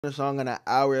a song in an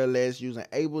hour or less using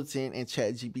Ableton and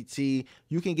chagpt.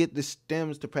 You can get the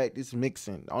stems to practice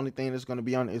mixing. The only thing that's going to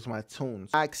be on it is my tunes.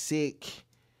 Toxic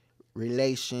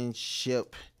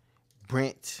relationship,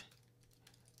 Brent,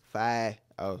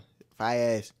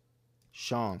 faiyaz,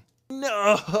 Sean.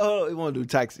 No, it won't do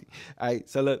toxic. All right,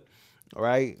 so look, all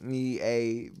right, need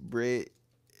a Brent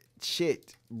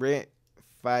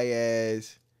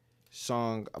faiyaz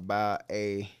song about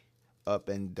a up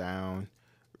and down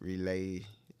relationship.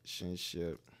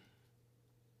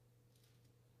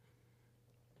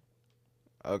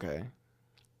 Okay.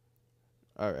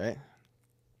 All right.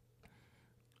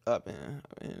 Up and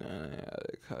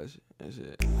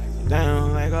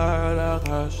down like a roller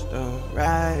coaster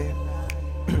ride.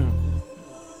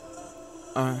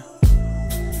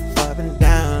 Up and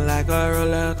down like a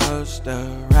roller coaster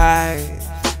ride.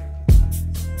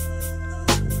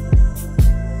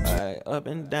 Alright, up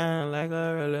and down like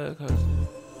a roller coaster.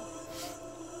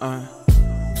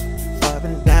 Up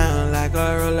and down like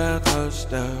a roller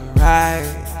coaster ride.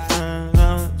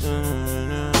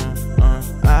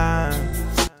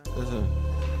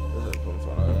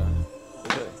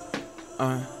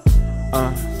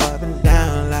 Up and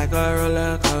down like a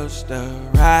roller coaster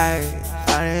ride.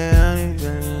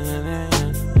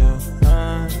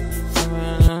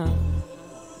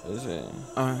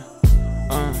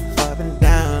 Up and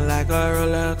down like a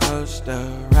roller coaster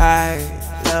ride.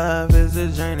 Love is a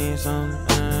journey,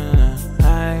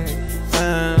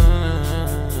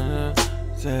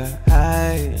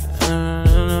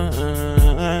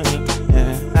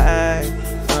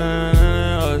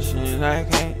 oceans I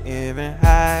can't even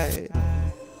hide.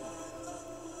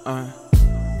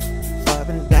 Up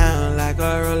and down like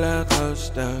a roller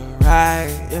coaster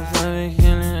ride. If I'm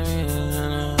killing me,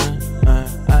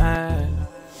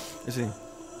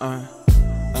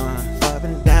 up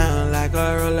and down like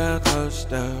a roller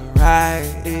coaster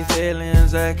ride. These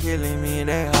feelings are killing me,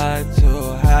 they hard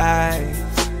to hide.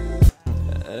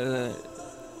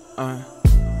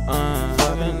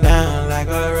 Up and down like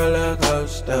a roller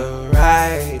coaster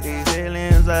ride. These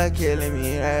feelings are killing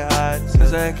me, they hard to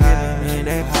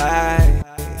hide.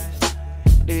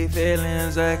 These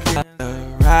feelings are killing me,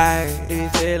 right.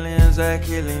 These feelings are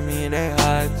killing me, they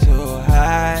hard to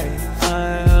hide.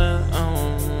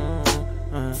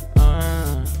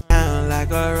 Down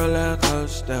like a roller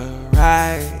coaster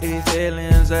ride. These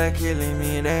feelings are killing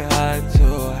me, they hard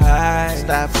to hide.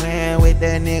 Stop playing with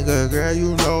that nigga, girl,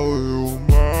 you know you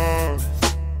mine.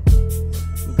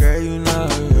 Girl, you know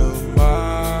you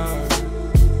mine.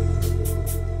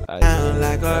 Down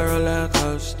like a roller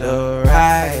coaster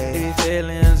ride. These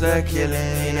feelings are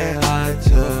killing me, they hard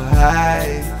to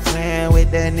hide. Playing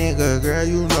with that nigga, girl,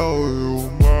 you know you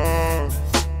mine.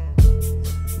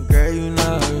 Girl, you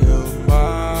know you mine.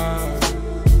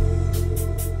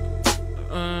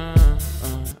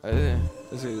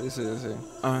 This is it.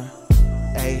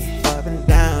 Ay, up and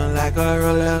down like a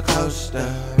roller coaster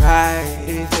ride.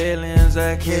 These feelings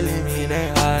are killing me, they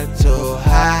hard to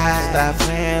hide. Stop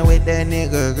playing with that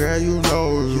nigga, girl, you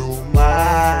know you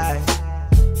mine.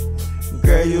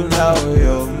 Girl, you know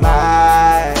you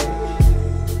mine.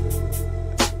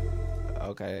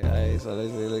 Okay, alright, so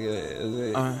let's look at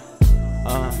it.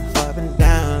 Up and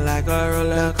down like a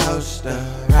roller coaster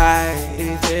ride.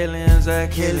 These feelings are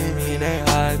killing me, they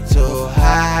hard to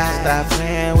hide. Stop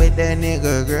playing with that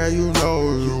nigga, girl, you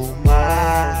know you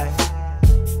mine.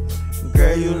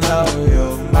 Girl, you know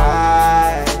you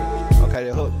mine. Okay,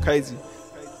 the hook crazy.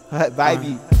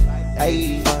 Vibey.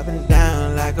 Hey. Up and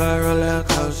down like a roller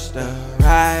coaster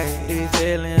ride. These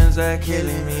feelings are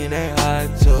killing me, they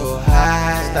hard to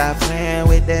hide. Stop playing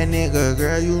with that nigga,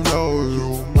 girl, you know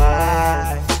you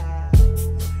mine.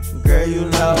 Girl, you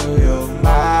know you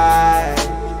mine.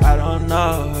 I don't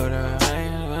know the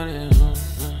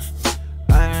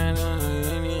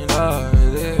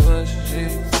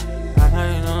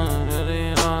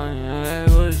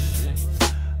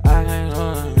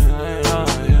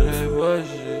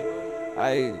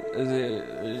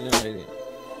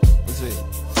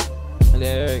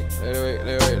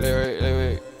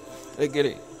let's get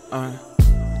it.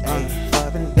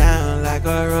 Up and down like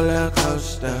a roller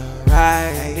coaster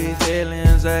ride. These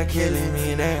feelings are killing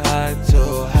me, they hard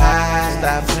to hide.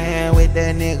 Stop playing with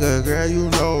that nigga, girl, you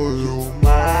know you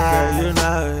mine. Girl, you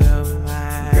know you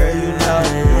mine. Girl, you know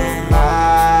you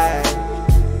mine.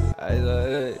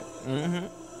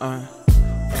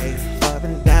 Up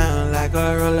and down like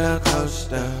a roller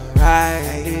coaster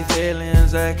ride. These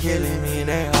feelings are killing me,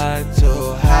 they hard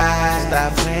to hide.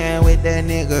 Stop playing with that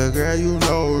nigga, girl, you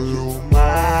know you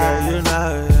mine. Girl, you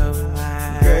know you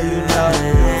mine. Girl, you know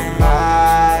you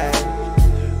mine.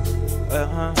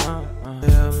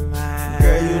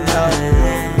 Girl, you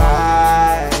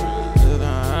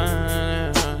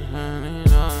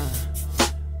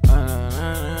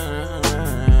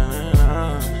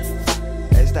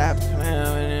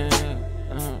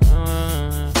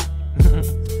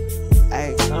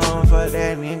fuck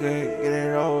that nigga, get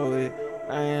it over with.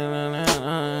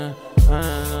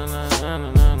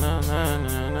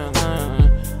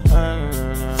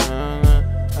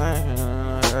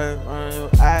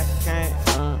 I can't,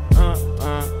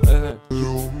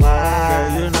 you mine,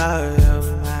 girl, you know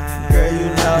you're mine, girl, you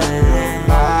know you're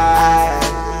mine.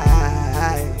 I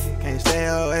can't stay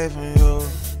away from you.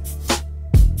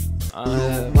 You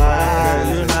mine, girl,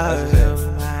 you know you're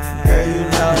mine, girl, you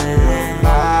know you're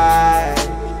mine.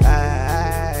 I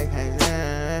can't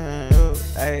stand you.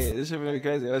 Hey, this shit really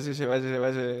crazy. Watch this shit, watch this shit,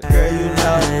 watch this shit. Girl, you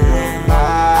know you're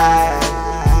mine.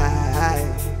 I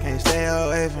can't stay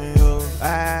away from you.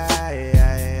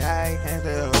 I can't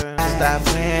stay away from you. Stop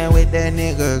playing with that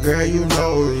nigga, girl, you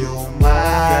know you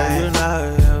mine. Girl, you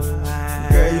know you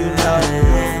mine. Girl, you know you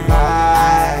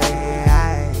mine. I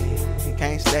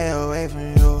can't stay away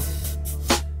from you.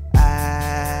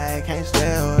 I can't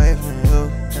stay away from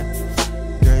you.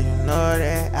 Girl, you know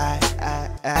that I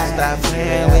stop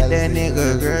playing with that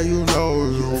nigga, girl, you know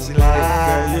you mine.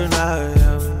 Girl, you know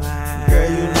you mine. Girl,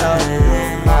 you know you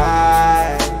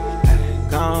mine.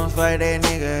 Gon' fuck that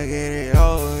nigga, get it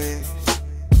over with.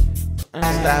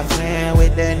 Stop playing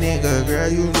with that nigga, girl,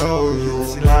 you know you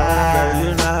mine. Girl,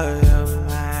 you know you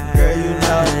mine. Girl, you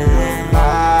know you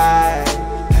mine.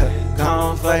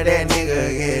 Gon' fuck that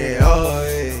nigga, get it over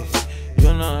with.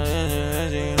 You know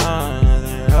you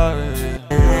know over with.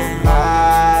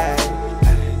 Mine.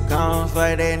 Gon'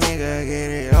 fuck that nigga, get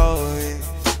it over with.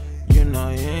 You know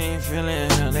you ain't feeling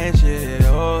that shit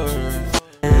over with.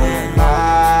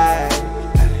 Mine.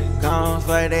 Gon'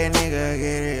 fuck that nigga,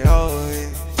 get it over with.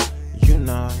 You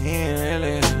know he ain't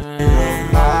really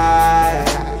mine.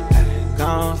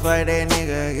 Gon' fuck that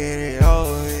nigga, get it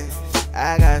over with.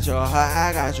 I got your heart,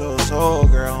 I got your soul,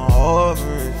 girl, I'm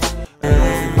over it.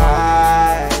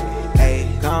 Mine. Hey,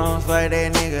 gon' fuck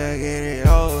that nigga, get it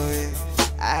over with.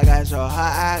 I got your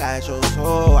heart, I got your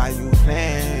soul, why you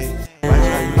playing with? Watch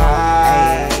your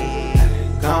mine. Hey,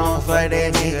 gon' fuck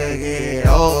that nigga, get it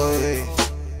over with.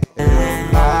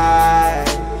 Mine.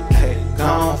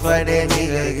 Gon' fuck that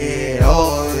nigga, get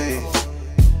over it.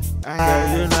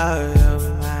 Girl, you know you're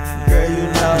mine. Girl, you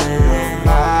know you're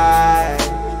mine.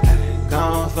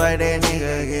 Gon' fuck that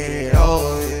nigga, get it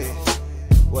over it.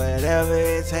 Whatever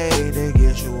it takes to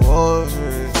get you over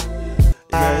it.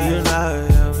 Girl, you know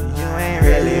you ain't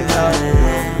really know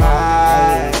you're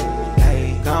mine. Hey,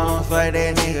 gon' fuck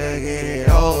that nigga, get it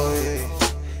over it.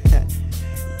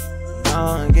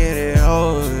 Gon' get it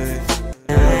over it.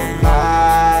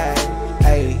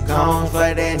 Gon'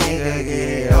 fuck that nigga, get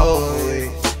it over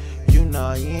with. You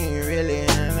know you ain't really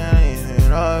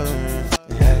over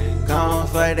it. Gon'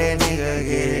 fuck that nigga,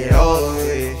 get it over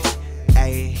with.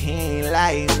 Ayy, he ain't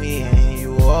like me and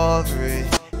you over it.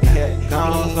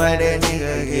 Gon' fuck that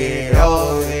nigga, get it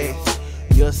over with.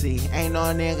 You'll see, ain't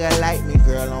no nigga like me,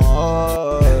 girl, I'm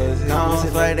over it. Gon'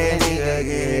 fuck that nigga,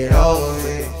 get it over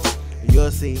with.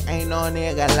 You'll see, ain't no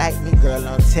nigga like me, girl,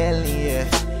 I'm telling you.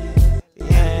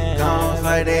 Gon'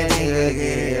 fuck that nigga,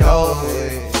 get it over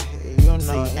with. You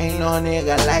know, ain't no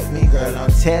nigga like me, girl,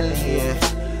 I'm telling you.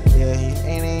 Yeah, he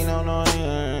ain't no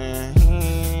nigga.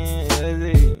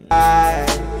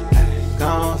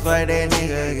 Gon' fuck that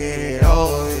nigga, get it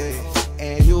over with.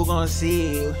 And you gon'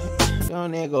 see, your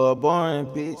nigga a boring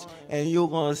bitch. And you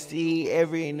gon' see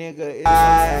every nigga is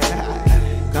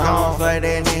gon' fuck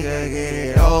that nigga, get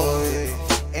it over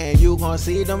with. And you gon'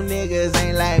 see them niggas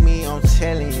ain't like me, I'm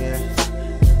telling you.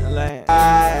 Like,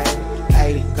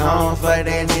 ayy, gon' fuck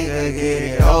that nigga, get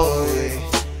it over with.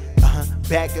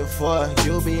 Back and forth,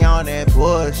 you be on that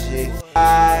bullshit.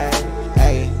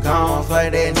 Ayy, gon'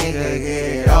 fuck that nigga, get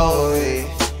it over with.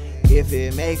 If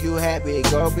it make you happy,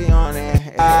 go be on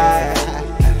that.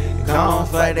 Gon'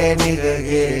 fuck that nigga,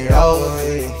 get it over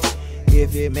with.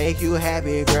 If it make you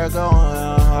happy, girl, go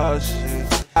on her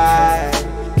shit.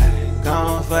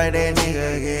 Gon' fuck that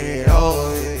nigga, get it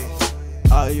over with.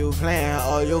 Are you playing,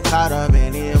 or you caught up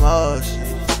in emotion?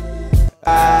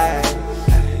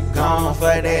 Gon'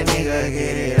 fuck that nigga,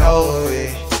 get it over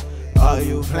with. Are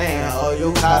you playing, or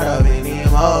you caught up in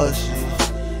emotion?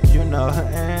 You know,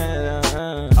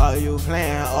 are you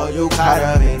playing, or you caught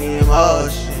up in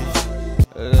emotion?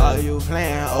 Are you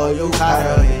playing, or you caught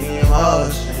up in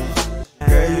emotion?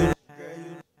 Girl,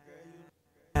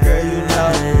 you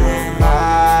know you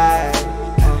mine.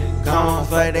 Gon'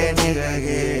 fuck that nigga, get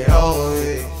it over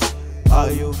with.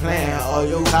 Are you playing, or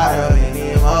you caught up in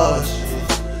emotion?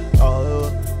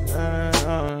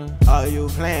 Are you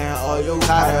playing, or you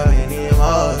caught up in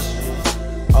emotion?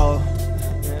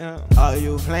 Are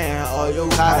you playing, or you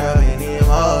caught up in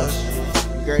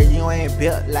emotion? Girl, you ain't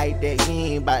built like that, you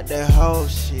ain't about that whole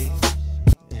shit.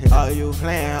 Are you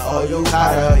playing or you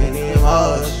caught up in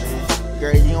emotion?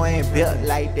 Girl, you ain't built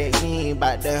like that, you ain't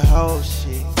bout that whole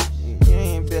shit. You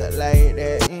ain't built like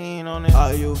that, you ain't on it.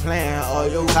 Are you playing or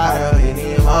you caught up in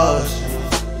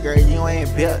emotion? Girl, you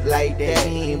ain't built like that,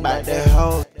 you ain't bout that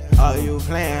whole. Are you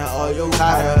playing or you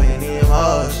caught up in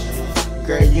emotion?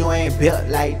 Girl, you ain't built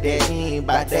like that, you ain't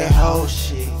bout that whole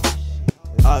shit.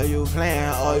 Are you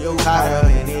playing or you caught up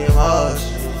in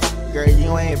emotion? Girl,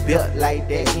 you ain't built like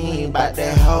that, you ain't bout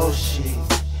that whole shit.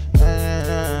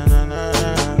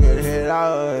 Get it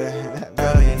all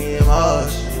in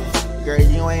emotion. Girl,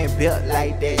 you ain't built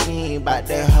like that, you ain't bout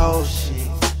that whole shit.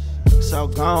 So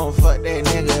gon' fuck that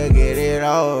nigga, get it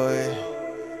all in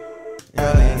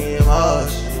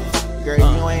emotion. Girl,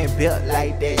 you ain't built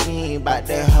like that, you ain't bout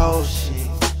that whole shit.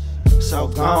 So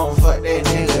gon' fuck that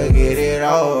nigga, get it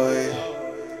all.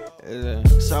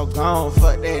 So gon'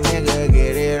 fuck that nigga,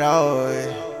 get it all.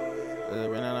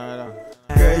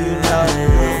 Girl, you know you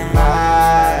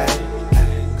mine.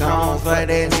 Gon' fuck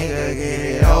that nigga, get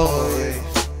it all.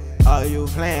 Are you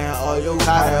playing or you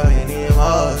caught up in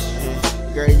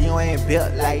emotion? Girl, you ain't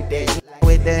built like that.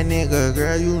 With that nigga,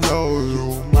 girl, you know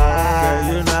you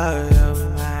mine. Girl, you know you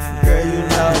mine. Girl, you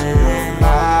know you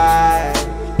mine.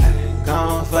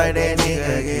 Gon' fuck that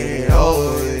nigga, get it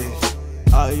over.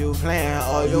 Are you playing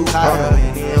or you caught up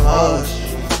in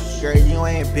emotion? Girl, you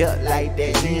ain't built like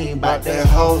that, you ain't bout that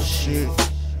whole shit.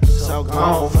 So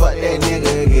gon' fuck that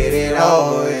nigga, get it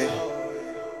over.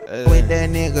 With that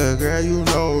nigga, girl, you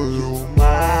know you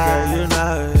mine. Girl, you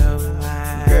know you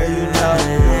mine. Girl, you know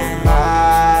you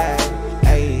mine.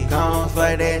 Ayy, gon'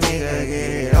 fuck that nigga, get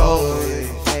it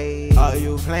over. Are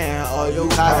you playing or you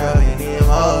caught up in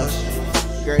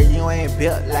emotion? Girl, you ain't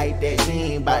built like that, you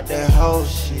ain't bout that whole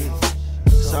shit.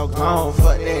 So gon'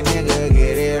 fuck that nigga,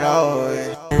 get it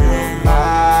over.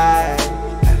 Bye.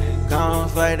 Gon'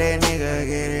 fuck that nigga,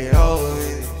 get it over.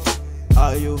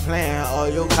 Are you playing or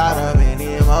you caught up in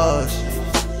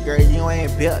emotion? Girl, you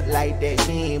ain't built like that,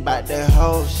 you ain't bout that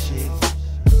whole shit.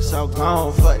 So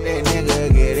gon' fuck that nigga,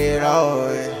 get it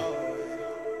over.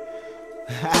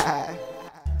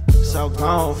 So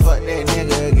gon' fuck that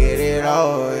nigga, get it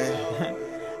over.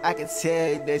 I can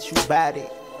tell that you bout it.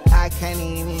 I can't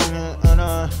even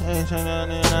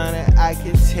I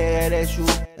can tell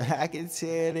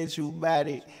that you bout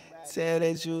it. Tell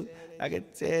that you, I can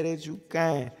tell that you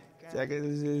can.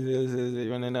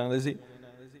 Running down, let's see.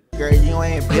 Girl, you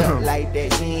ain't built like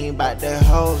that, you ain't bout that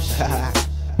whole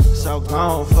shit. So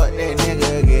gon' fuck that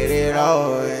nigga, get it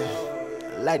over.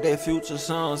 Like that Future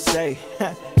song say.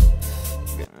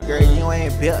 Girl, you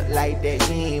ain't built like that,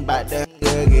 you ain't bout that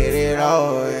nigga, get it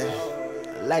over.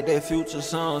 Like that Future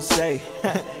song say,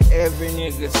 every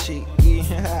nigga cheat.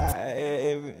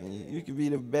 You can be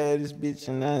the baddest bitch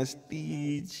and I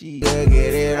still cheat.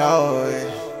 Get it all.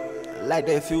 Like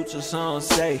that Future song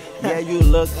say, yeah, you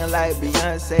looking like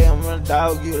Beyonce, I'm gonna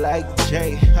dog you like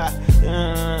Jay.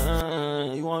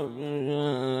 You want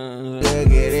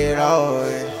get it all.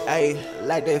 Hey,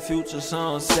 like that Future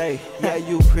song say, yeah,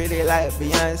 you pretty like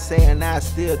Beyonce and I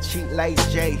still cheat like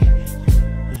Jay.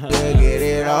 Get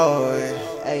it all.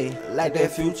 Hey, like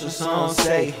that Future song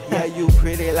say, yeah, you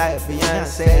pretty like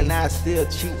Beyonce and I still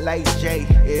cheat like Jay.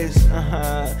 It's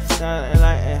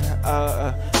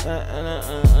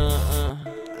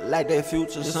like that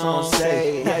Future song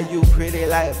say, yeah, you pretty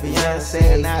like Beyonce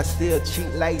and I still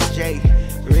cheat like Jay.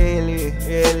 Really,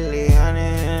 really,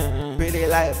 honey, pretty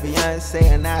like Beyonce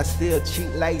and I still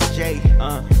cheat like Jay.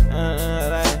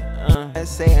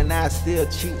 Saying I still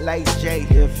cheat like Jay.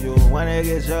 If you wanna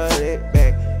get your lick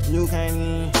back, you can't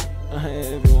even.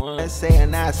 If you wanna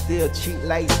saying I still cheat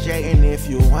like Jay. And if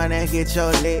you wanna get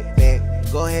your lick back,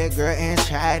 go ahead, girl, and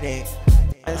try that.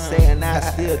 Saying I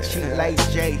still cheat like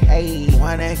Jay. Hey,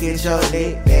 wanna get your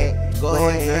lick back, go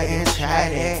ahead, girl, and try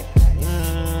that.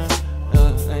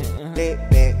 Lick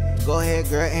back, go ahead,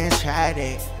 girl, and try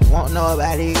that. Won't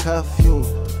nobody cuff you.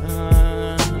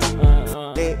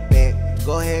 Lick back,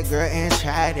 go ahead, girl, and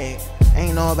try that.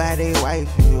 Ain't nobody wife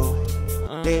you.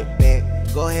 Lick back,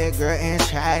 go ahead, girl, and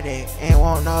try that. Ain't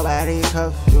want nobody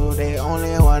cuff you. They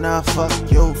only wanna fuck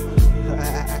you.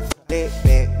 Lick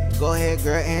back, go ahead,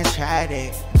 girl, and try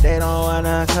that. They don't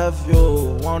wanna cuff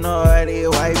you. Won't nobody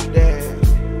wife that.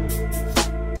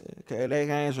 Okay, they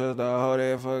can't trust the whole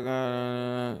that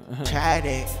fucking try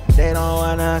that. They don't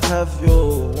wanna cuff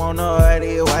you. Won't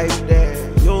nobody wife that.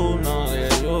 You know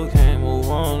that you can't move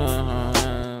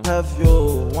on. Cuff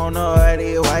you. Won't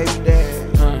nobody wife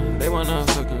that. They wanna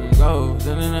fucking go.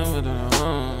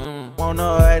 Won't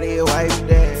nobody wife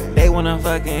that. They wanna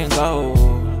fucking go.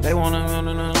 They wanna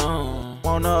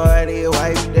won't nobody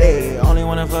wife that. Only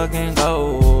wanna fucking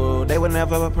go. go. They would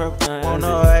never propose. Won't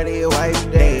know how they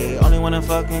wife they only wanna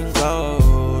fucking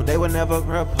go. They would never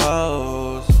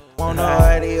propose. Won't know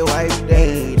how they wife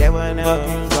they would never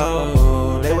fucking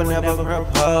go. They would never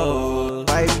propose.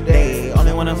 Wife they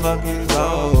only wanna fucking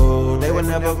go. They would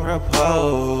never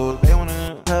propose. They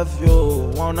wanna have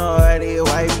you. Won't know how they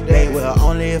wife they will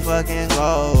only fucking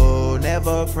go.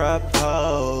 Never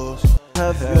propose.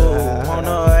 Have you. Won't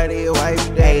know how they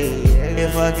wife they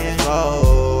fucking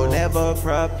go. Never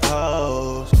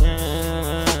propose.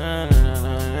 Never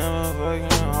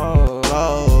fucking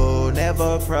go.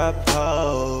 Never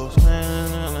propose.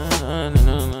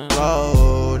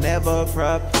 Go. Never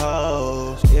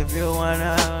propose. If you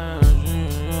wanna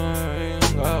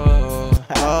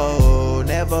go.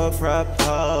 Never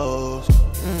propose.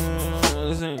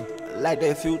 Listen. Like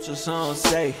that Future song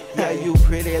say, yeah, you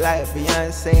pretty like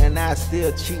Beyonce and I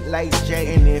still cheat like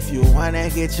Jay. And if you wanna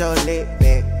get your lick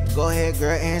back, go ahead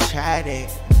girl and try that.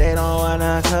 They don't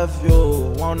wanna cuff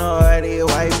you, won't know how they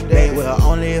wife they will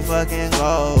only fucking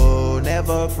go.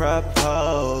 Never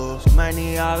propose.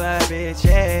 Money all that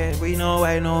bitches, we know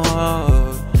ain't no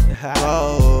hoes.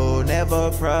 Go,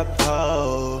 never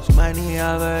propose. Money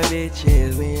all the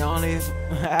bitches, we only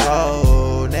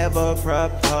go, never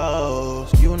propose.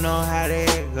 You know how they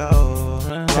go.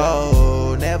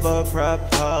 Go, never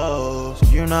propose.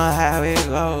 You know how it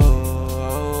go.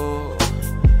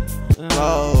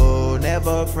 Go,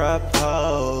 never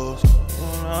propose.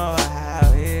 You know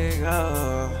how it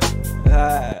go.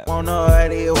 Won't know how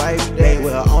they wife they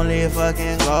will only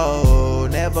fucking go.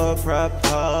 Never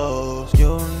propose.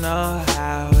 You know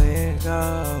how it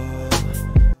go.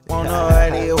 Won't know how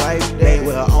they wife they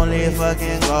will only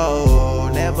fucking go.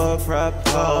 Never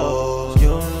propose.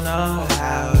 You know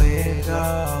how it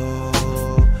go.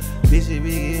 Bitchy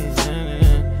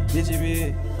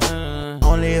be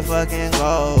only fucking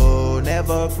go.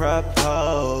 Never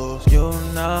propose. You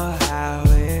know how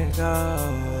it go.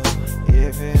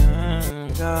 If it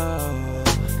go,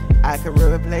 I could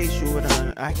replace you with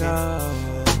I can.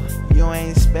 You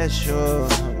ain't special.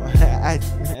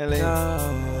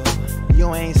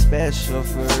 You ain't special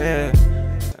for real.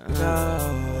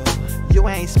 You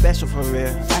ain't special for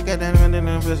real. I can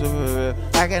special for real.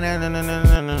 I can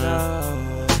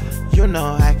you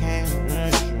know I can't.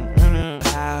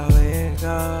 How it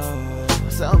go.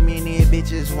 So many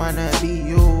bitches wanna be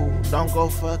you. Don't go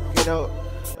fuck it up.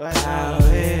 How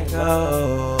it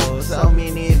go. So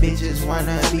many bitches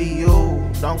wanna be you.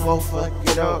 Don't go fuck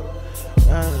it up.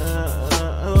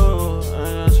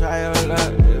 Try your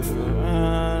luck.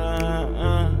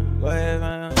 Go ahead,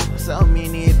 man. So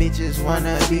many bitches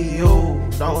wanna be you.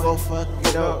 Don't go fuck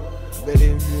it up. But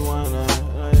if you wanna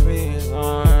be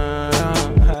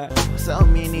so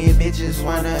many bitches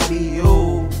wanna be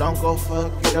you. Don't go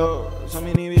fuck it up. So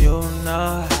many you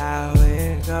know how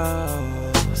it go.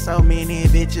 So many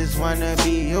bitches wanna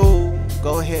be you.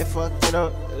 Go ahead, fuck it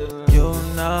up. You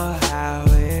know how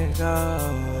it go.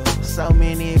 So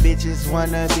many bitches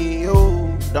wanna be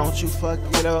you. Don't you fuck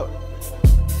it up.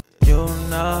 You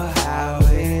know how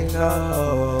it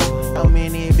go. So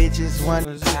many bitches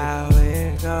wanna how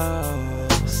it go.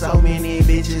 So many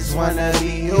bitches wanna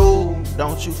be you.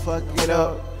 Don't you fuck it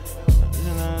up.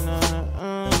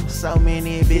 So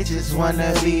many bitches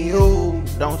wanna be you.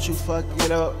 Don't you fuck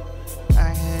it up.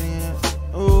 I can't,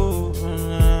 ooh,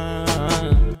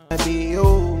 be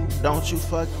you. Don't you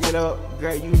fuck it up.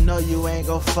 Girl, you know you ain't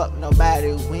gon' fuck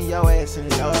nobody when your ass in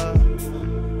love.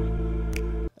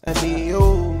 Be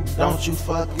you. Don't you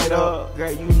fuck it up.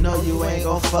 Girl, you know you ain't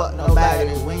gon' fuck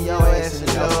nobody when your ass in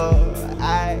love.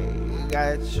 I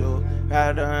got you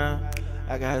right around.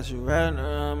 I got you right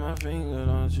around my finger.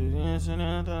 Don't you dancing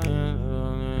at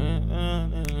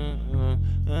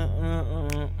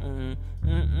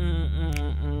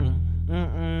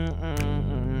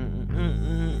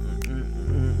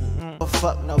the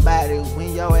fuck nobody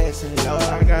when your ass in love.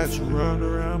 I got you right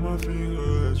around my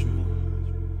finger.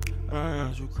 I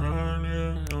got you crying,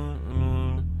 yeah.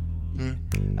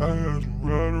 I got you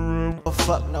right around.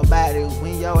 Fuck nobody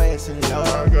when your ass in love.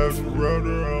 I got you right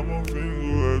around my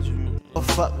finger at you.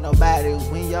 Fuck nobody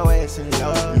when your ass in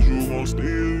love. Is you gon' steal,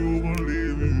 you gon'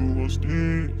 leave, you gon'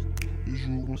 steal. Is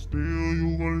you gon' steal,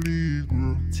 you gon' leave,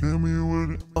 girl. Tell me what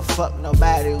it. Fuck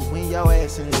nobody when your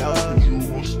ass in love. Is you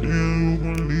gon' steal, you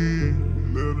gon' leave.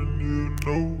 Let a nigga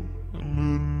know.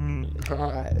 I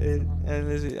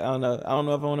don't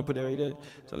know if I wanna put that right there.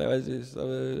 So like this.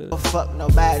 Fuck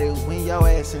nobody when your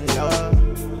ass in love.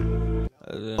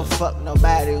 Fuck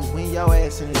nobody when your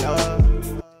ass in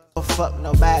love. Fuck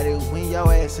nobody when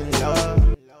your ass in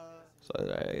love. So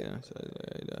like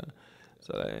that.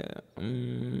 So like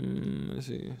let's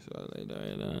see. So like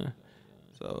that.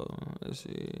 So let's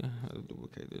see. Let's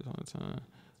duplicate this one time.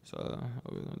 So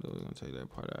what we're gonna do? We're gonna take that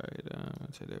part out right there. We're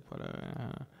gonna take that part out right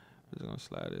here. We're just gonna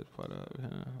slide this part out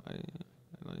here,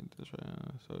 like this right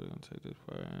here. So we're gonna take this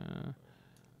part right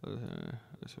here.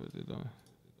 Let's see what they're doing.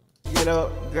 Get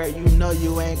up, girl, you know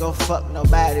you ain't gon' fuck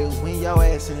nobody when your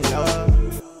ass in love.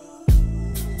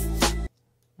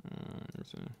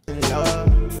 In love.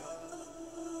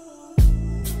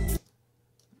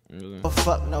 Don't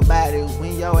fuck nobody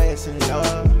when your ass in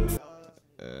love.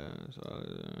 So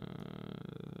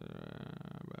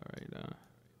right now.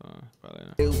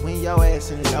 When your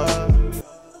ass in love.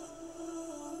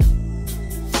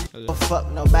 Don't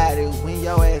fuck nobody when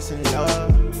your ass in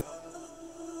love.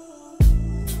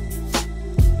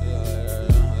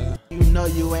 You know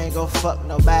you ain't gon' fuck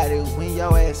nobody when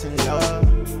your ass in love.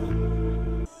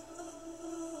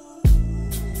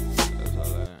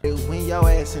 When your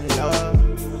ass in love.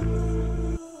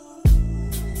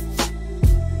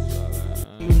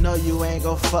 You know you ain't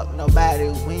gon' fuck nobody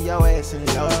when your ass in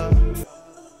love.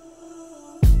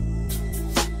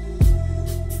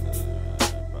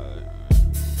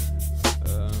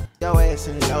 Your ass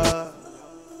in love.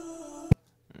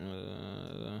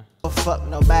 Don't fuck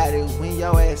nobody when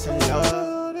your ass in love.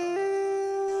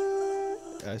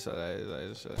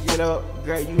 Get up,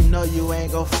 girl, you know you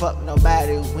ain't gon' fuck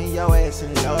nobody when your ass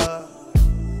in love.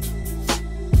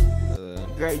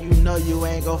 Girl, you know you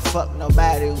ain't gon' fuck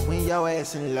nobody when your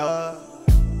ass in love.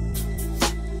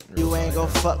 You ain't gon'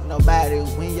 fuck nobody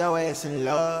when your ass in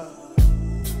love.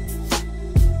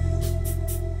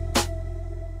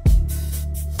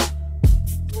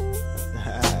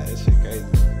 That shit crazy.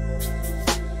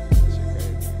 That shit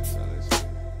crazy. So let's see.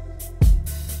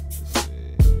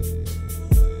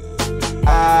 I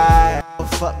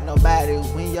don't fuck nobody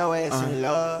when your ass in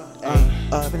love.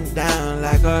 Up and down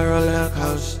like a roller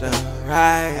coaster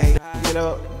ride. Get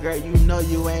up, girl, you know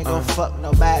you ain't gon' fuck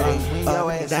nobody when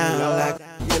your ass in love.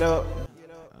 Get up.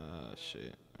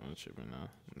 Shit, I'm tripping now.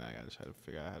 Now I gotta try to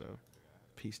figure out how to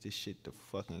piece this shit to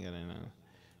fucking get in now.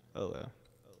 Oh well,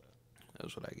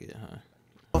 that's what I get, huh?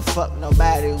 Don't fuck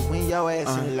nobody when your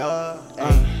ass in love.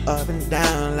 Up and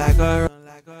down like a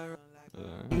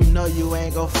you know you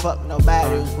ain't gon' fuck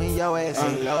nobody when your ass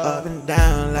in love. Up and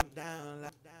down like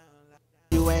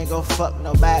you ain't gon' fuck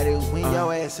nobody when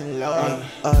your ass in love.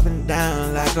 Up and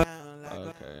down like a.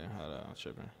 Okay, hold up, I'm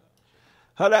tripping.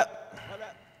 Hold up.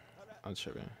 I'm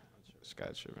tripping.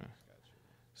 Sky tripping.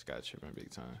 Sky tripping big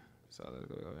time. So let's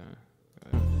go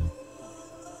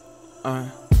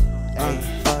ahead.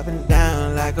 Up and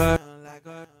down like a.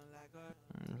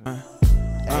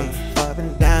 Up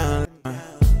and down.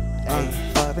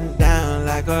 Up and down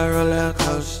like a roller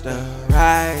coaster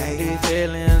ride. These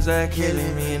feelings are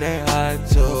killing me, they hard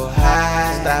to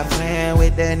hide. Stop playing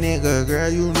with that nigga, girl,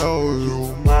 you know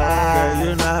you mine. Girl,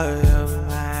 you know you're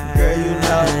mine. Girl, you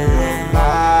know you're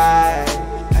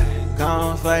mine.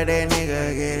 Gone for that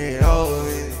nigga, get it over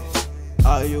with.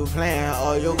 Are you playing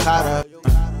or you caught up?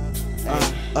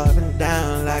 Up and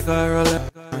down like a roller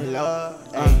love.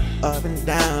 Up and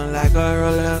down like a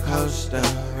roller coaster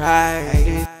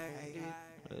ride.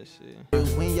 Let's see.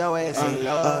 When your ass in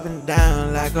love. Up and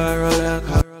down like a roller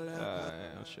coaster.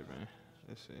 I'm tripping.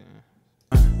 Let's see.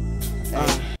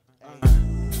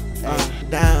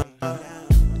 Down.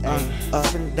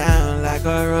 Up and down like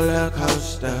a roller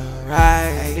coaster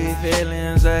ride. These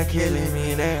feelings are killing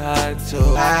me, they hard to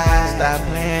hide. Stop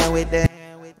playing with that.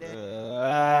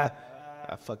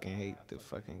 I fucking hate the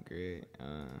fucking grid.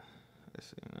 Let's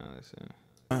see, now let's see.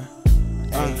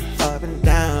 Up and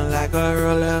down like a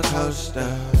roller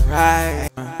coaster ride.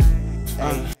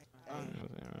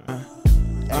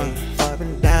 Up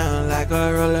and down like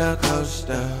a roller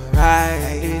coaster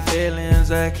ride. These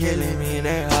feelings are killing me,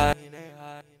 they hard.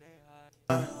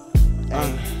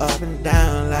 Up and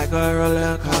down like a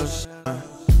roller coaster.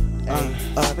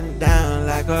 Up and down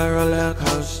like a roller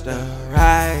coaster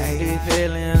ride. These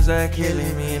feelings are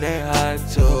killing me, they hard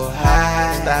to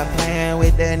hide. Stop playing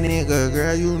with that nigga,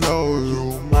 girl, you know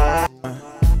you mine.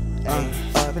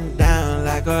 Up and down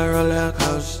like a roller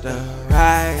coaster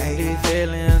ride. These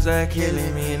feelings are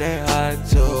killing me, they hard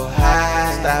to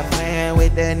hide. Stop playing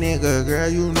with that nigga, girl,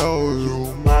 you know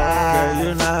you mine. Girl,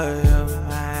 you know you're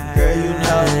mine. Girl, you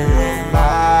know you're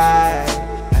mine.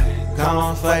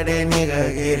 Gone for that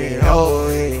nigga, get it over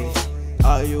with.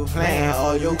 Are you playing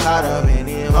or you caught up in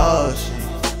emotion?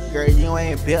 Girl, you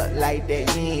ain't built like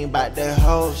that, you ain't about that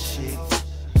whole shit.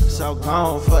 So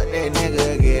gon' fuck that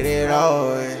nigga, get it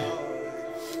over with.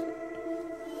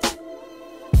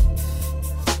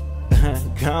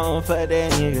 Gon' fuck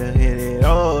that nigga, get it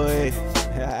over with.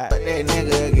 Fuck that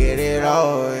nigga, get it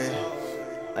over with.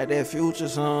 Like that Future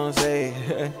song say.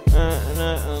 But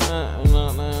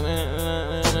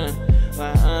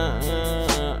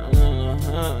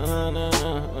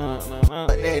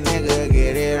that nigga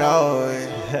get it all.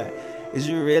 Is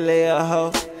you really a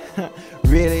hoe?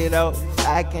 Really though?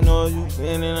 I can know you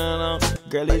feeling alone.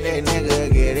 Girl, But that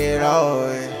nigga get it all.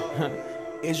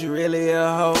 Is you really a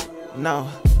hoe? No.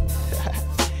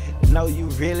 No, you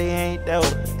really ain't though.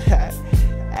 But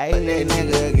that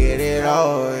nigga get it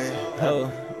all.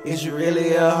 Oh, is you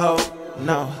really a hoe?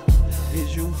 No.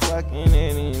 Is you fucking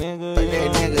any nigga? But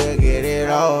that nigga get it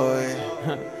all.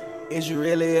 Is you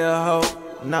really a hoe?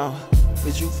 No.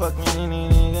 Is you fucking any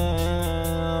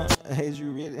nigga? Is you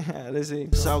really? Let's see.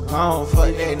 So gone,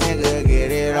 fuck that nigga,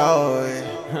 get it all.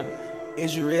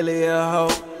 Is you really a hoe?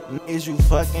 Is you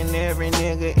fucking every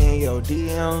nigga in your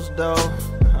DMs though?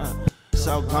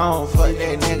 So gone, fuck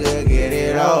that nigga, get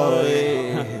it all.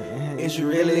 Is you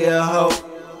really a hoe?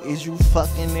 Is you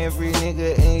fucking every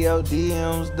nigga in your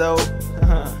DMs though?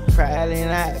 Probably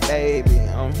not, baby.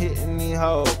 I'm hitting these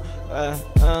hoes.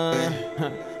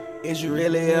 Is you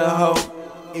really a hoe?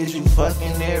 Is you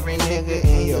fucking every nigga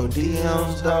in your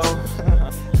DMs though?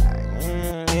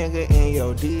 Nigga in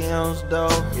your DMs though.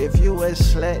 If you a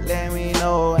slut, let me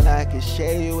know and I can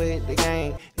share you with the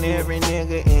gang. Every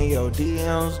nigga in your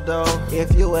DMs though.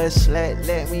 If you a slut,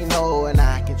 let me know and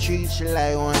I can treat you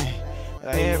like one.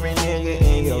 Every nigga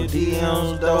in your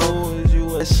DMs though. Is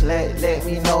you a slut, let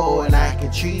me know and I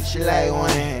can treat you like one.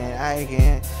 I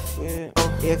can.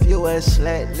 If you a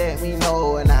slut, let me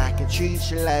know and I can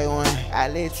treat you like one. I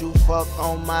let you fuck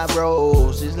on my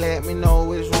bros, just let me know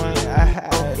which one.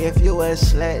 If you a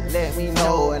slut, let me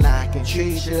know and I can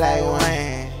treat you like one.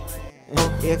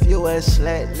 If you a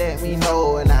slut, let me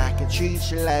know and I can treat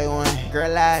you like one.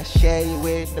 Girl, I share you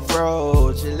with the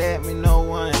bros, just let me know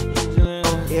one.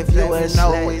 If you a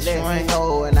slut, let me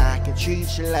know and I can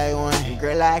treat you like one.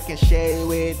 Girl, I can share you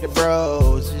with the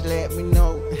bros, just let me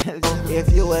know. If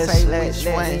you a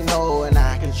slut, let me know and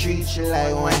I can treat you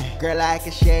like one. Girl, I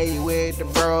can share you with the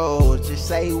bros, just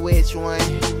say which one.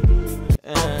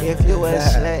 If you a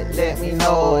slut, let me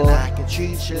know and I can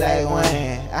treat you like one.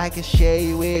 I can share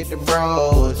you with the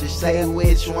bros, just say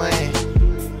which one.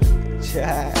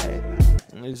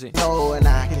 No, and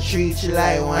I can treat you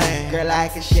like one. Girl, I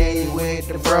can share you with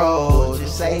the bros,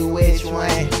 just say which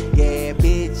one. Yeah,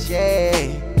 bitch, yeah,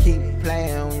 keep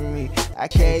playing with me. I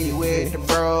carry you with the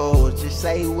bros, just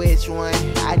say which one.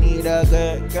 I need a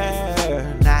good girl,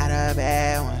 not a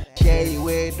bad one. Share you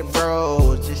with the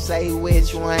bros, just say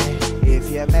which one. If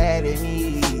you're mad at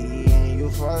me and you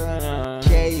fucking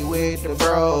share you with the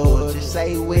bros, just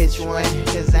say which one.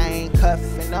 Cause I ain't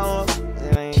cuffing up.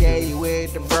 Share you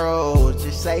with the bros,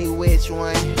 just say which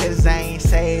one. Cause I ain't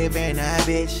saving a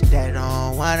bitch that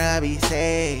don't wanna be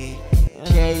saved.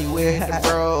 Share you with the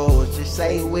bros, just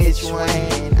say which one.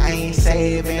 I ain't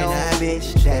saving a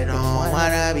bitch that don't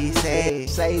wanna be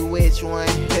saved. Say which one.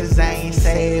 Cause I ain't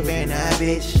saving a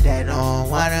bitch that don't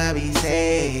wanna be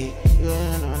saved.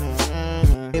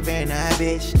 Saving a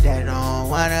bitch that don't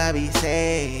wanna be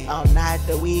saved. I'm not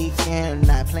the weekend,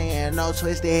 not playing no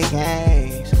twisted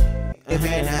games.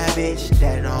 Living a bitch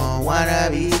that don't wanna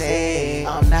be saved.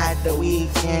 I'm not the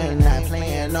weekend, not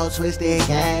playing no twisted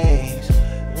games.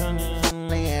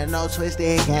 Playing no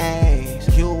twisted games.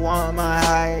 You want my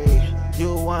heart,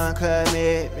 you want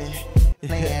commitment.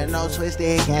 Playing no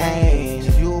twisted games.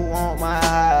 You want my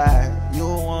heart, you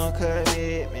want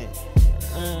commitment.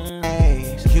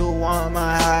 You want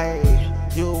my heart,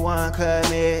 you want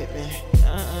commitment.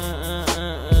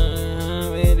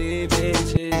 With these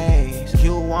bitches.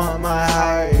 You want my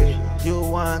heart, you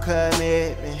want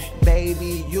commitment.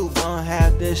 Baby, you gon'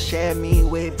 have to share me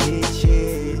with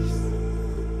bitches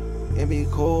and be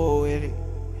cool with it.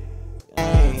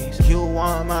 You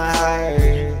want my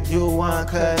heart, you want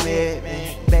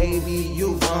commitment. Baby,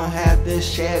 you gon' have to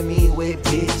share me with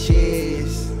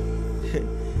bitches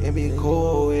and be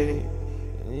cool with it.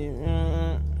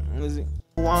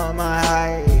 You want my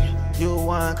heart, you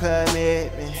want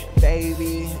commitment.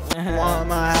 Baby, you want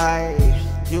my heart,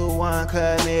 you want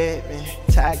commitment.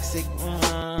 Toxic,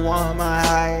 want my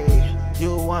heart,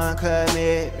 you want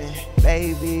commitment.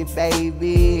 Baby,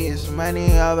 baby, it's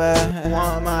money over.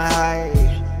 Want my heart,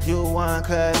 you want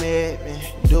commitment.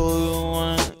 Do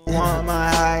you want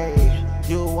my heart,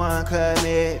 you want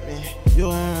commitment. You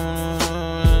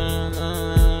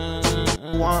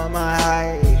want my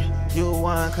heart, you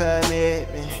want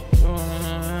commitment.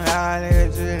 I'll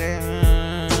let you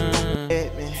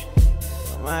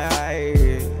my heart, you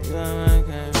want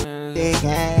commitment. Big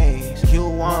games, you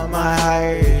want my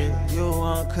heart, you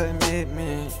want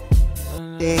commitment.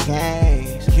 Big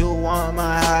games, you want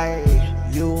my heart,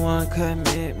 You want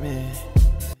commitment.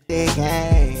 Big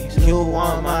games, you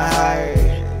want my heart.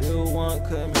 You want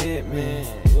commitment.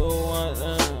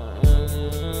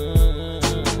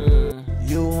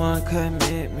 You want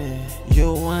commitment.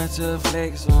 You want to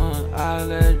flex on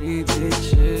all of these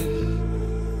bitches.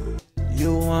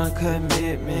 You want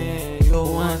commitment. You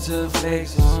want to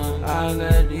flex on all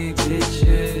of these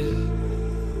bitches.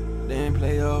 Then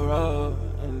play your role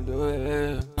and do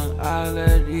it on all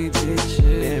of these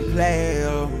bitches. Then play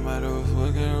your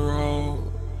motherfucking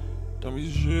role. Don't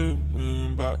be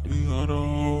tripping about these other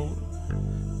hoes.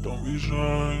 Don't be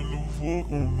trying to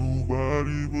fuck on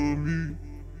nobody but me.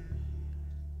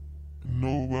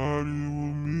 Nobody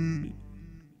but me.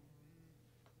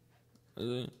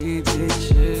 These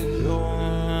bitches,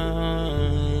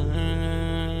 don't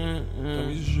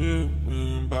be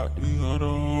tripping about these other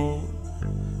hoes.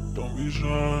 Don't be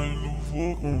trying to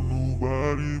fuck on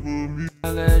nobody but me.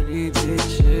 All of these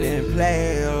bitches, then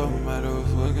play your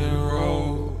motherfucking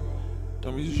role.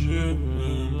 Don't be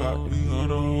tripping about these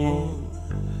other hoes.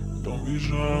 Don't be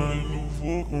trying to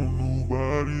fuck on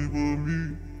nobody but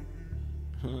me.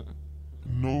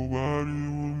 Nobody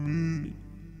but me.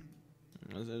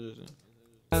 That's interesting.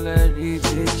 All of these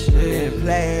bitches, then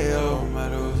play your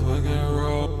motherfucking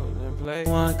role. Then play.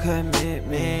 You want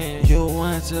commitment. You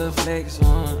want to flex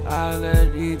on all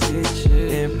of these bitches.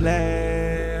 Then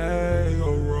play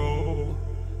your role.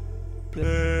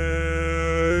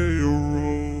 Play your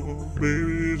role.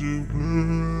 Baby, just play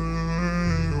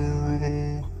your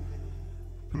role.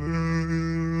 Play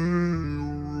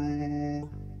your role.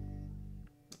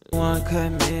 You want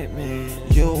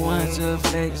commitment. You want to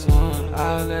flex on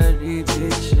all of these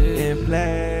bitches. Then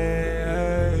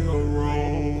play your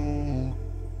role.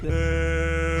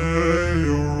 Play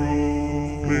your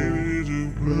role. Baby,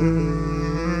 just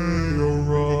play your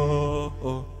role.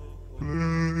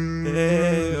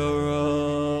 Play your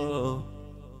role.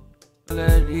 All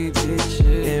of these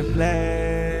bitches. Then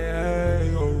play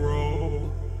your role.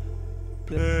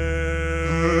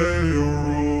 Play your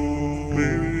role.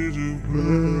 Baby, just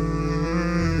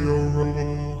play your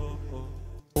role.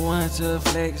 Want to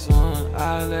flex on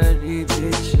all of these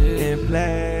bitches. Then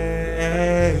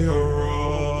play your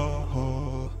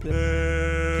role.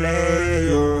 Play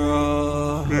your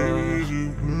role. Play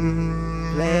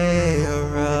your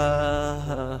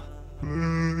role.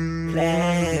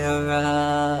 Play your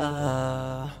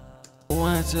role.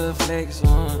 Want to flex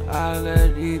on all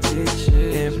of these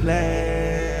bitches. Then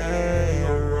play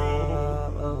your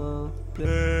role.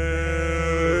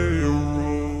 Play your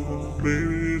role.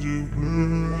 Baby, just play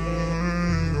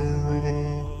your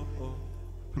role.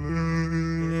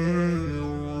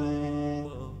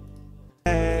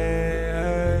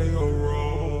 Play your role. Play your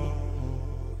role.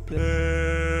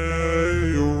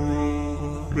 Play your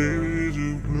role. Baby,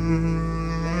 just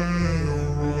play your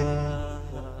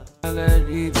role. All of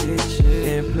these bitches,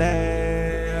 then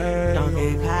play. Don't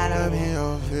get caught up in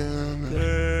your feelings.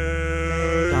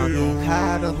 Don't get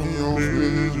caught up in your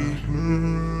feelings.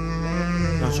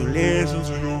 Don't you listen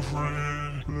to your friend.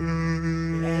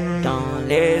 Don't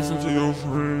listen to your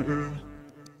friend.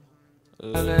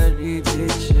 All of these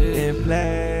bitches, then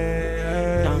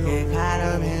play. Don't get caught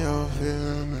up in your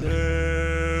feelings.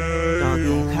 Don't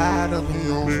get caught up in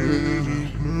your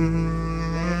feelings.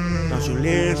 Don't you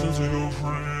listen to your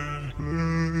friend.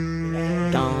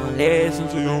 Don't listen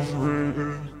to your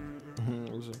friend.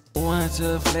 Want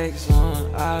to flex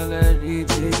on all of these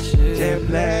bitches. Just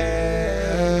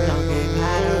play. Don't get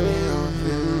caught up in your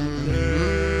feelings.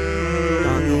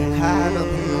 Don't get caught up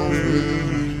in your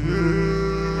feelings.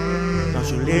 Don't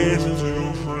you listen to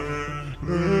your friend.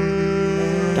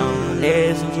 Don't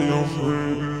listen to your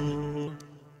friend.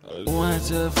 Want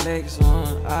to flex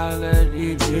on all of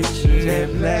these bitches.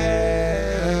 Just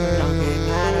play. Don't get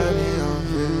caught up in your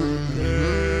feelings.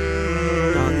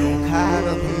 Don't get caught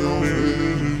up in your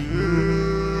feelings.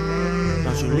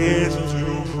 Don't you listen to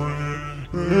your friend.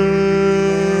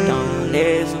 Don't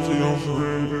listen to your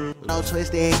friend. No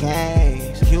twisted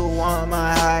games. You want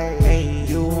my heart.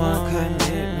 You want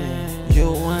commitment.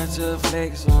 You want to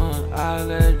flex on all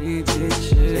of these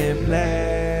bitches. Then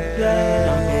play.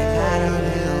 Don't get caught up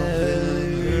in your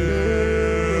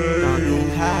feelings. Don't get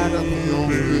caught up in your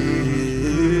feelings.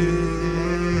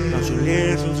 Don't you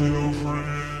listen to your friend.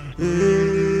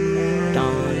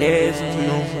 Don't listen to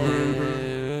your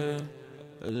friend.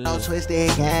 No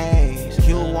twisted games.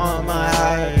 You want my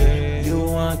heart. You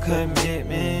want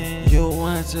commitment. You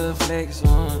want to flex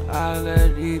on all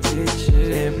of these bitches.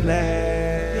 Then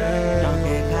play. Don't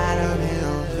get caught up in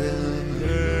your feelings.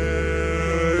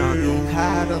 Don't get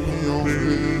caught up in your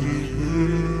feelings.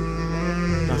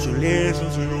 Don't you listen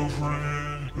to your friend.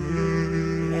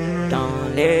 Don't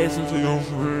listen to your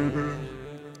friend.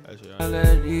 All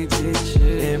of these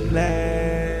bitches in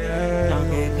play. Don't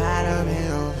get caught up in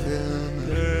your feelings.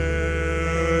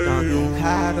 Don't get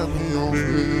caught up in your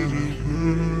feelings.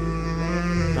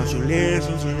 Don't you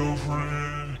listen to your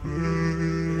friend.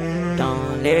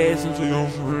 Don't listen to your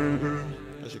friend.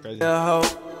 That shit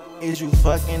crazy. Is you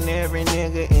fucking every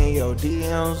nigga in your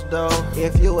DMs though?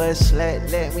 If you a slut,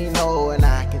 let me know and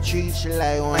I can treat you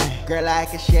like one. Girl, I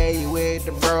can share you with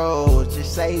the bros,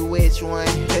 just say which one.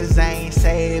 Cause I ain't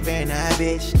saving a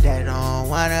bitch that don't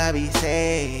wanna be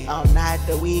saved. I'm not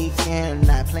the weekend,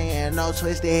 not playing no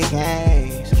twisted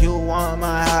games. You want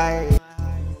my heart.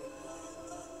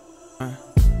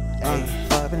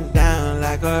 Up and down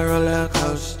like a roller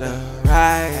coaster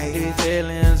ride. These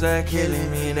feelings are killing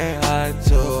me, they hard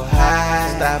to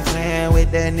hide. Stop playing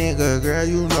with that nigga, girl,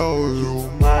 you know you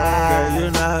mine. Girl,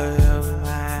 you know you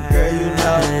mine. Girl, you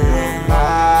know you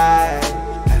mine.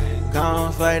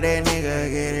 Gone for that nigga,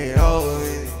 get it over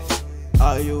with.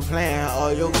 Are you playing,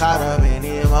 or you caught up in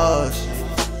emotion?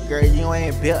 Girl, you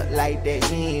ain't built like that,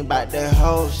 you ain't about that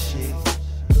whole shit.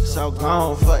 So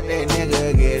gone, fuck that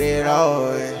nigga, get it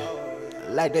over with.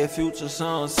 Like that Future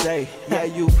song say, yeah,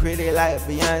 you pretty like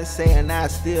Beyonce, and I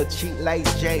still cheat like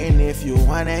Jay. And if you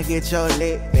wanna get your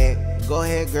lick back, go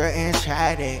ahead, girl, and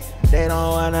try that. They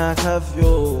don't wanna cuff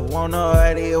you, won't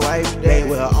already wipe that. They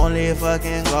will only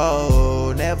fucking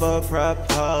go, never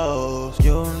propose.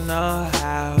 You know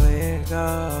how it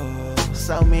goes.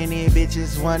 So many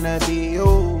bitches wanna be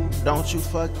you. Don't you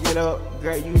fuck it up,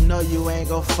 girl, you know you ain't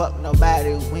gon' fuck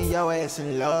nobody when your ass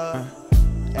in love.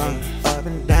 Up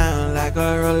and down like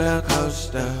a roller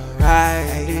coaster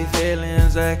ride. These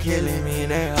feelings are killing me,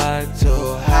 they hard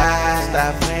to hide.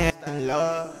 Stop playing in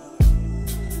love.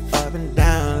 Up and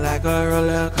down like a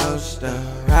roller coaster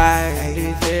ride.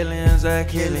 These feelings are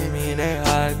killing me, they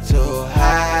hard to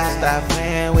hide. Stop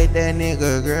playing with that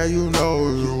nigga, girl, you know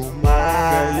you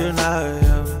mine. Girl, you know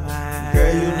you mine.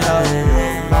 Girl, you know you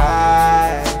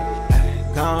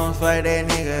mine. Gone for that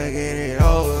nigga, get it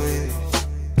over with.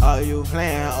 Are you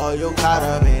playing, or you caught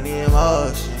up in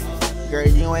emotion? Girl,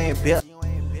 you ain't built.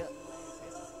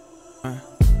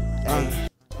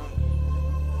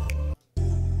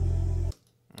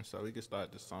 So we can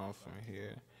start the song from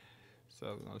here.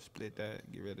 So we're gonna split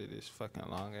that, get rid of this fucking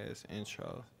long ass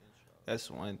intro. That's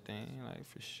one thing, like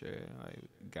for sure. Like,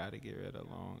 gotta get rid of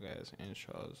long ass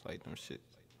intros. Like, them shit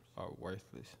are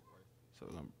worthless. So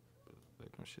them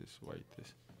shit's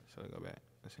worthless. So go back.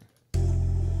 Let's see.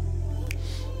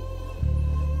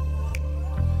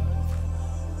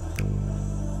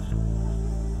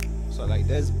 So like,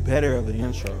 that's better of an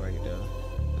intro right there.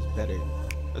 That's better.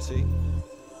 Let's see.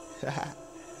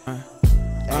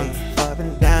 Up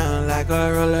and down like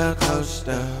a roller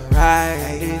coaster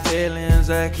ride. These feelings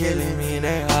are killing me,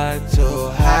 they hard to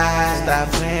hide. Stop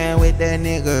playing with that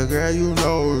nigga, girl, you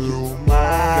know you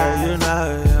mine. Girl, you know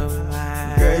you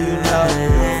mine. Girl, you know you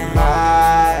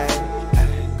mine.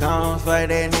 Gone for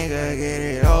that nigga, get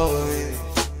it over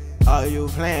with. Are you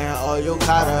playing, or you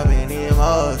caught up in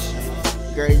emotion?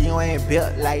 Girl, you ain't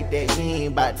built like that, you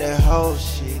ain't about that whole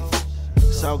shit.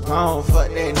 So gone, fuck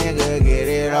that nigga, get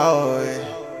it over with.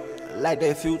 Like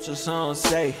that Future song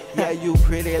say, yeah, you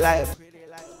pretty like.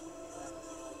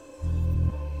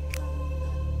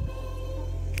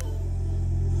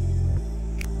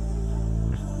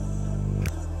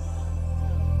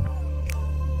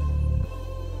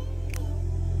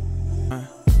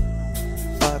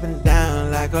 Up and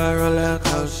down like a roller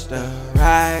coaster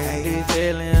ride. These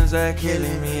feelings are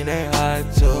killing me, they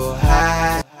hard to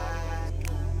hide.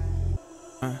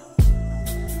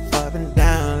 Up and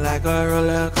down like a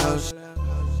roller coaster.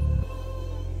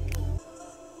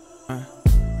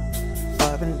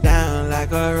 Up and down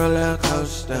like a roller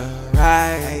coaster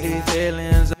ride. These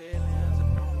feelings.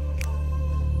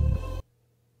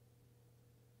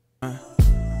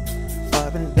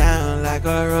 Up and down like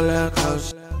a roller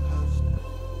coaster.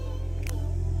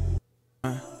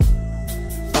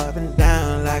 Up and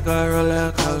down like a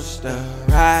roller coaster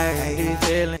ride. These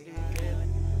feelings.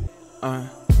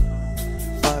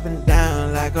 Up and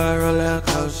down like a roller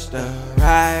coaster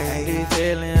ride. These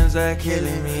feelings are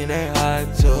killing me, they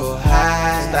hard to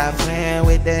hide. Stop playing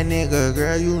with that nigga,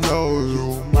 girl, you know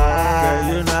you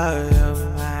mine. Girl, you know you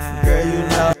mine. Girl, you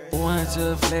know. Want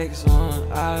to flex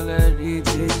on all of these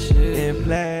bitches in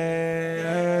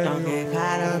play. Don't get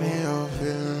caught up in your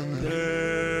feelings.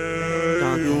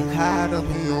 Don't get caught up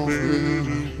in your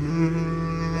feelings.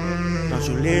 Don't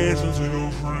you listen to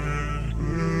your friends.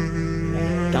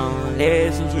 Don't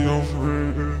listen to your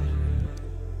friend.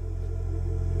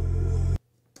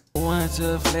 Want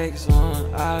to flex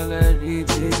on all of these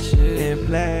bitches in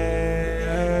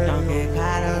play. get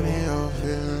caught up in your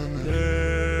feelings.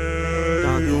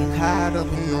 Don't get caught up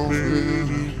in your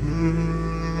feelings.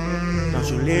 Don't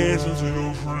you listen to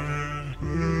your friends.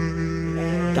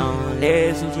 Don't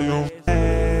listen to your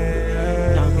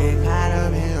friends. Don't get caught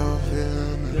up in your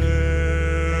feelings.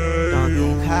 Don't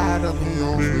get caught up in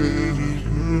your feelings.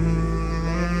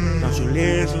 Don't you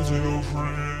listen to your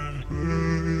friends.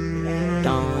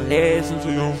 Don't listen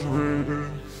to your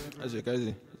friends. That's just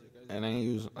crazy. And I ain't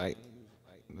use like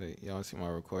y'all see my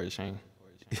record chain.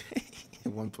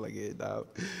 One plug in, dog.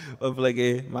 One plug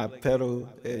in, my pedal,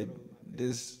 and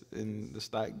this and the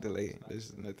stock delay.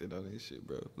 There's nothing on this shit,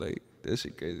 bro. Like, that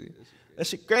shit crazy. That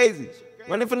shit crazy.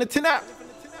 Running from the 10 out.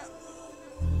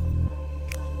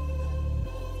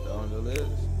 Down the list.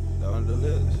 Down the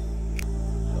list.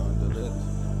 Down the list.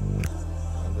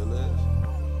 Down the list.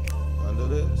 Down the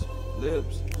list.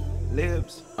 Lips.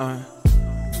 Lips.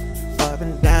 Up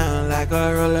and down like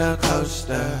a roller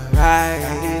coaster ride.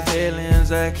 These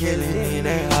feelings are killing me,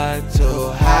 they hard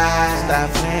to hide. Stop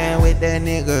playing with that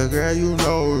nigga, girl, you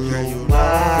know you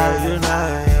mine. Girl, you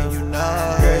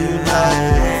know, girl, you know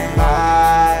you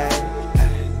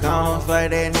mine. Gone for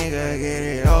that nigga, get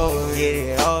it over, get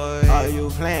it over. Are you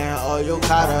playing, or you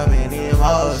caught up in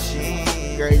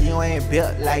emotion? Girl, you ain't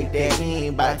built like that, you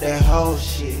ain't about that whole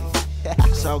shit.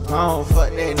 So gone, fuck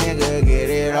that nigga, get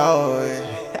it over.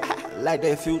 Like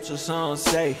that Future song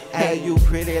say, hey, you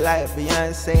pretty like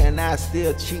Beyonce, and I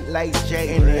still cheat like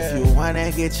Jay. And if you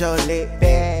wanna get your lick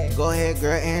back, go ahead,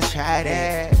 girl, and try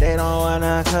that. They don't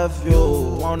wanna cuff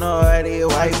you, won't already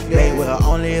wife you. They will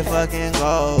only fucking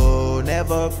go,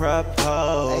 never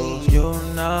propose. You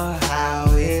know how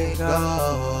it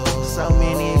goes. So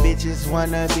many bitches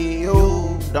wanna be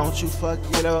you. Don't you fuck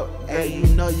it up, hey, you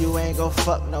know you ain't gon'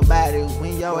 fuck nobody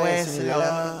when your ass in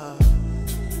love.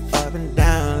 Up and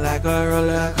down like a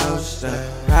roller coaster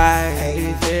ride.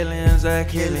 These feelings are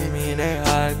killing me, they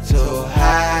hard to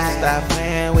hide. Stop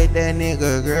playing with that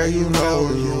nigga, girl, you know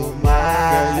you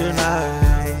mine. Girl, you know,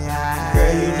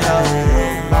 girl, you know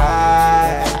you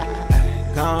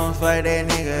mine. Gone for that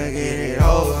nigga, get it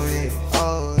over it.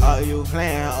 Are you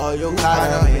playing, or you caught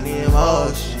up in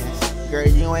emotions? Girl,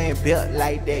 you ain't built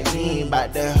like that, you ain't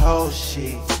about that whole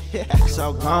shit.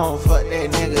 So gone, fuck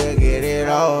that nigga, get it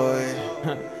over it.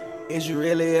 Is you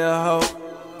really a hoe?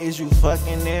 Is you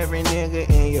fucking every nigga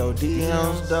in your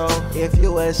DMs though? If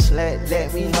you a slut,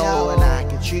 let me know, and I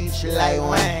can treat you like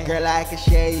one. Girl, I can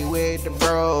share you with the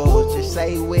bros, just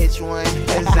say which one.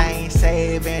 Cause I ain't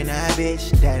saving a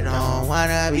bitch that don't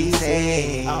wanna be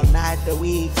saved. I'm not the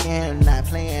weekend, not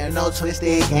playing no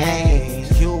twisted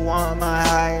games. You want my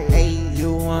heart, hey,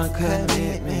 you want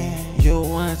commitment. You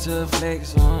want to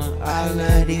flex on all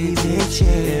of these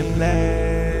bitches.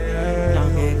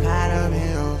 Don't get caught up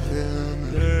in your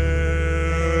feelings.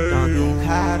 Don't get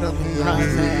caught up in your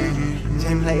feelings.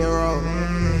 Just play a role.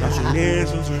 Don't you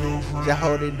listen to your friends. Just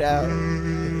hold it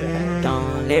down.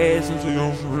 Don't listen to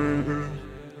your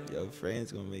friends. Your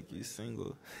friends gonna make you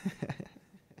single.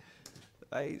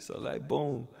 Like, so like,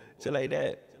 boom. Shit like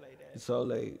that. So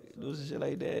like, do some shit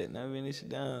like that, and I mean this shit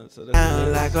down. So that's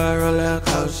down like a roller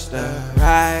coaster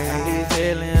ride. These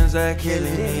feelings are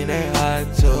killing me, they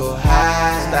hard to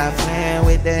hide. Stop playing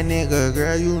with that nigga,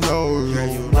 girl, you know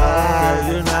you mine.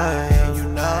 Girl, you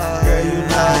know, girl, you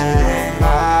know you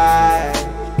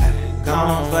mine.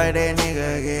 Gone for that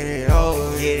nigga, get it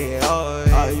over, get it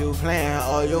over. Are you playing,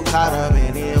 or you caught up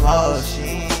in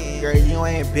emotion? Girl, you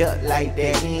ain't built like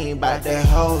that, you ain't about that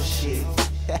whole shit.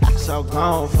 So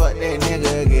gone, fuck that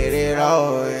nigga, get it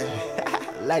over.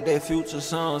 Like that Future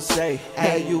song say,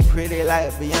 hey, you pretty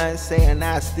like Beyonce, and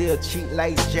I still cheat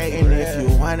like Jay. And if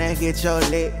you wanna get your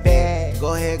lick back,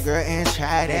 go ahead, girl, and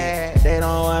try that. They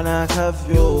don't wanna cuff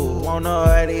you, won't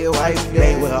already wife you.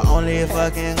 They will only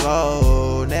fucking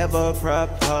go, never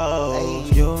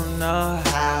propose. You know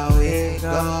how it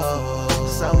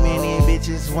goes. So many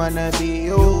bitches wanna be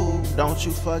you. Don't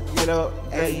you fuck it up,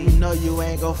 hey, you know you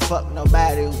ain't gon' fuck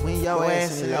nobody when your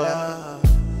ass in love.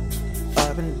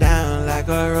 Up and down like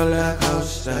a roller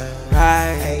coaster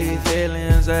ride. These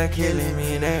feelings are killing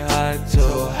me, they hard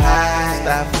to hide.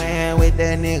 Stop playing with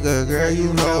that nigga, girl,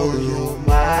 you know you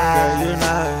mine. Girl, you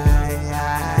know,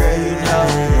 girl, you know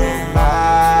you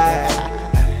mine.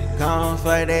 Gone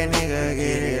for that nigga,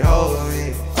 get it over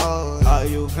it. Are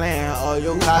you playing, or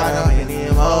you caught up in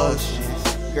emotions?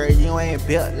 Girl, you ain't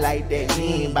built like that, you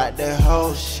ain't about that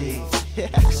whole shit.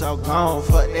 So gone,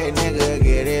 fuck that nigga,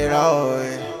 get it over.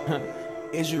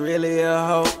 Is you really a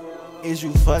hoe? Is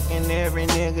you fucking every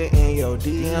nigga in your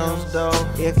DMs though?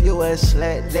 If you a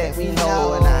slut, let me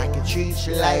know and I can treat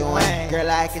you like one. Girl,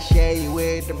 I can share you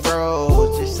with the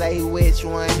bros, just say which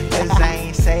one. Cause I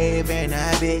ain't saving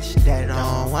a bitch that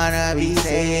don't wanna be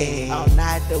saved. Oh,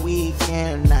 not the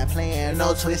weekend, not playing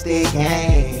no twisted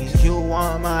games. You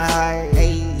want my heart,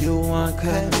 hey, you want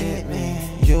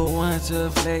commitment. You want to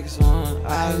flex on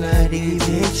all of these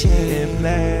bitches.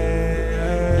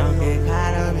 Don't get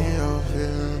caught up in your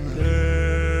feelings.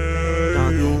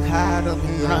 Don't get caught up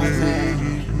in your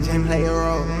feelings. Just play a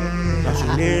role. Don't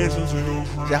you listen to your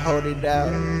friends. Just hold it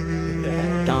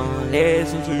down. Don't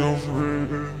listen to your friends.